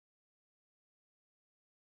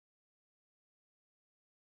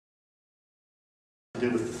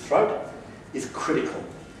do with the throat is critical.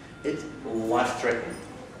 It's life-threatening.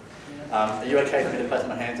 Are you okay for me to place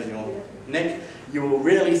my hands on your neck? You will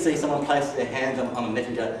rarely see someone place their hands on the neck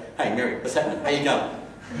and go, "Hey Mary, what's happening? How you going?"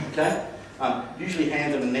 Okay? Usually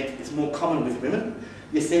hands on the neck is more common with women.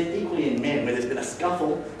 You see it equally in men, where there's been a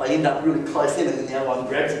scuffle, they end up really close in and then the other one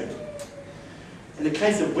grabs him. In the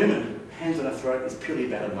case of women, hands on the throat is purely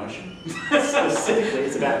about emotion. Specifically,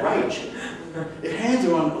 it's about rage. If hands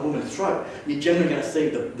are on a woman's throat, you're generally going to see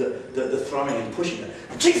the throwing and pushing.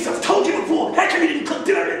 Jesus, I've told you before, how come you didn't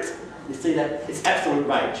do it? You see that? It's absolute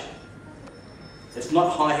rage. It's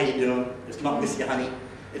not hi, how you doing? It's not miss you honey.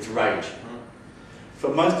 It's rage. For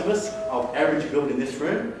most of us, of average build in this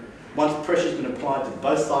room, once pressure's been applied to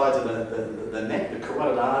both sides of the neck, the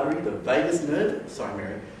carotid artery, the vagus nerve, sorry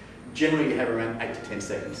Mary, generally you have around 8 to 10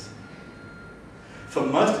 seconds. For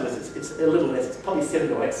most of us, it's a little less, it's probably 7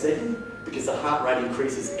 to 8 seconds, because the heart rate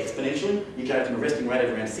increases exponentially. You go from a resting rate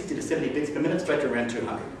of around 60 to 70 beats per minute straight to around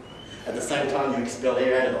 200. At the same time, you expel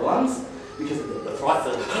air out of the lungs, because the fright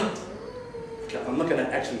says, I'm not going to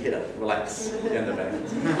actually hit it, relax down the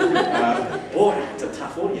back. Boy, it's a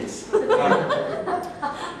tough audience.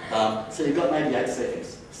 So you've got maybe 8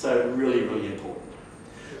 seconds, so really, really important.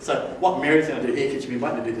 So what Mary's going to do here, because she's been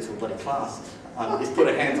waiting to do this all bloody class, is put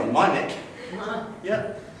her hands on my neck.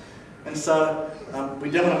 Yeah. And so we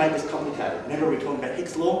don't want to make this complicated. Remember we were talking about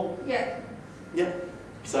Hicks' law? Yeah. Yeah.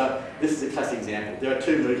 So this is a classic example. There are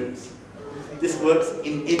 2 movements. This works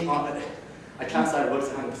I can't say it works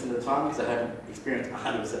 100% of the time because I haven't experienced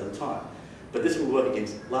 100% of the time. But this will work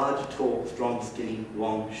against large, tall, strong, skinny,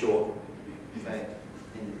 long, short, fat,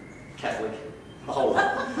 and Catholic, a whole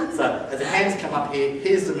lot. So as the hands come up here,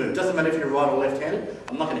 here's the move. Doesn't matter if you're right or left-handed.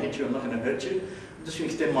 I'm not going to hit you, I'm not going to hurt you. I'm just going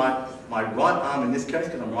to extend my right arm in this case,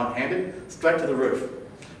 because I'm right-handed, straight to the roof.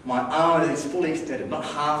 My arm is fully extended, not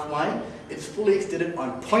halfway. It's fully extended.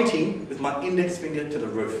 I'm pointing with my index finger to the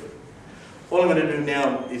roof. All I'm going to do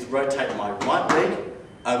now is rotate my right leg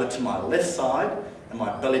over to my left side, and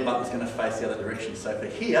my belly button is going to face the other direction. So for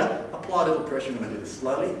here, apply a little pressure. I'm going to do this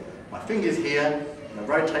slowly. My finger's here. I'm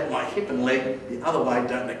going to rotate my hip and leg the other way.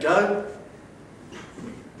 Don't let go.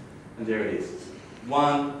 And there it is.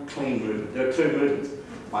 One clean movement. There are 2 movements.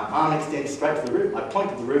 My arm extends straight to the roof. I point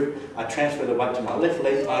to the roof. I transfer the weight to my left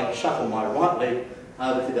leg. I shuffle my right leg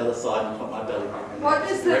over to the other side and put my belly button. What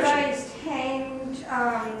does the raised hand?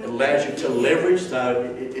 It allows you to leverage,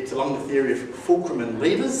 so it's along the theory of fulcrum and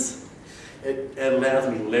levers. It allows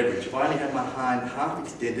me leverage. If I only have my hand half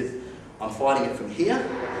extended, I'm fighting it from here,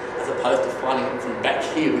 as opposed to fighting it from back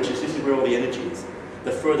here, which is where all the energy is.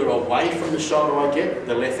 The further away from the shoulder I get,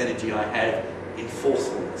 the less energy I have in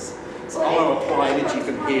forcefulness. So I want to apply energy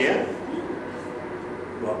from here.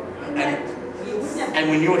 And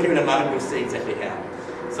when you're here in a moment, you'll see exactly how.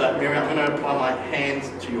 So Mary, I'm going to apply my hands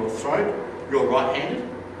to your throat. You're right-handed.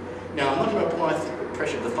 Now I'm not going to apply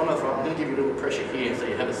pressure to the front of the throat. I'm going to give you a little pressure here so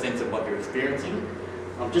you have a sense of what you're experiencing.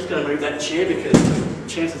 I'm just going to move that chair because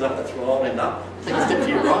chances are that's where I'll end up. Take a step to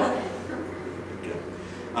your right. Good.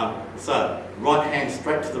 So right hand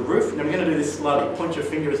straight to the roof. Now we're going to do this slowly. Point your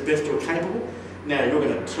finger as best you're capable. Now you're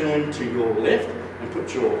going to turn to your left and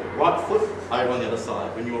put your right foot over on the other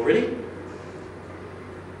side. When you're ready.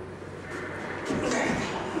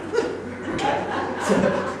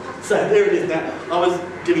 So there it is now. I was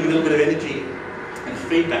giving a little bit of energy and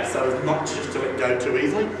feedback, so as not just to let go too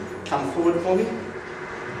easily. Come forward for me.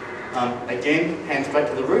 Again, hand straight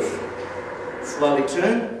to the roof. Slowly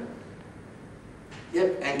turn.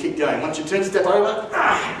 Yep, and keep going. Once you turn, step over.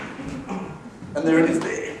 And there it is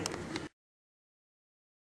there.